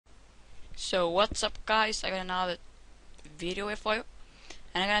So what's up guys, I got another video here for you,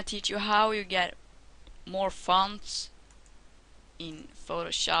 and I'm gonna teach you how you get more fonts in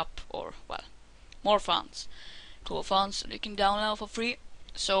Photoshop, or well, more fonts, cool fonts that you can download for free.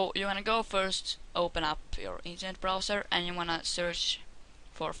 So you wanna go first, open up your internet browser, and you wanna search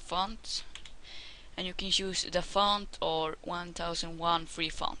for fonts, and you can choose the font or 1001 free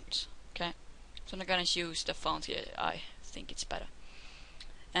font. Okay, so I'm not gonna choose the font here, I think it's better.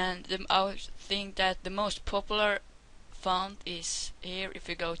 And I think that the most popular font is here. If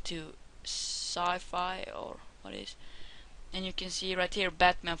you go to sci-fi or what is, and you can see right here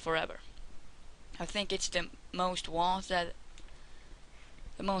Batman Forever. I think it's the most wanted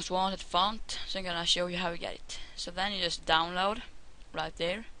font, so I'm gonna show you how you get it. So then you just download right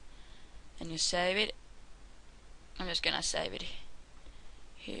there and you save it. I'm just gonna save it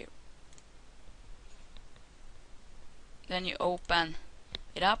here. Then you open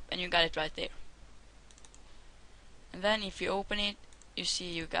it up and you got it right there. And then if you open it, you see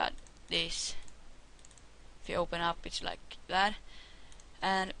you got this. If you open up, it's like that.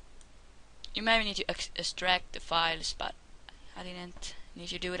 And you maybe need to extract the files, but I didn't need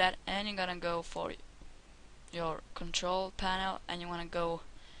to do that. And you're gonna go for your control panel and you wanna go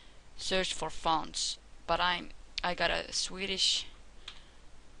search for fonts. But I got a Swedish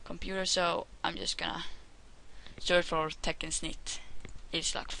computer, so I'm just gonna search for Teckensnitt.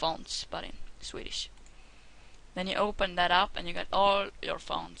 It's like fonts but in Swedish. Then you open that up and you got all your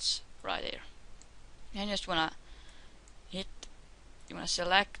fonts right there. And you just wanna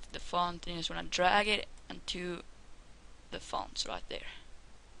select the font and you just wanna drag it into the fonts right there.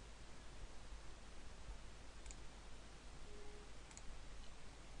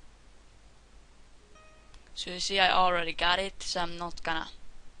 So you see I already got it, so I'm not gonna,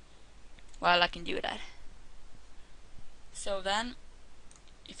 well, I can do that. So then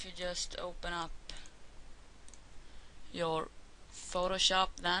if you just open up your Photoshop,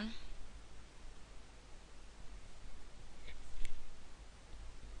 then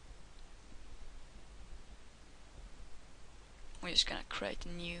we're just gonna create a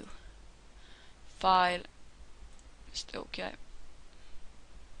new file. Just okay.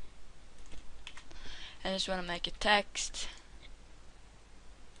 I just wanna make a text.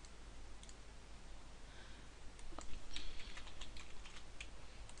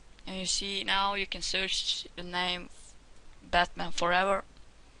 And you see now you can search the name Batman Forever,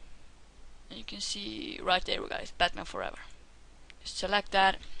 and you can see right there guys, Batman Forever. Just select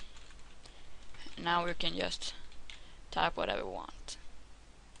that, and now we can just type whatever we want.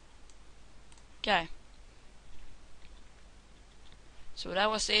 Okay, so that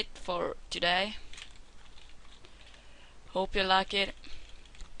was it for today. Hope you like it,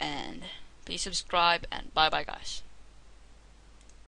 and please subscribe, and bye bye guys.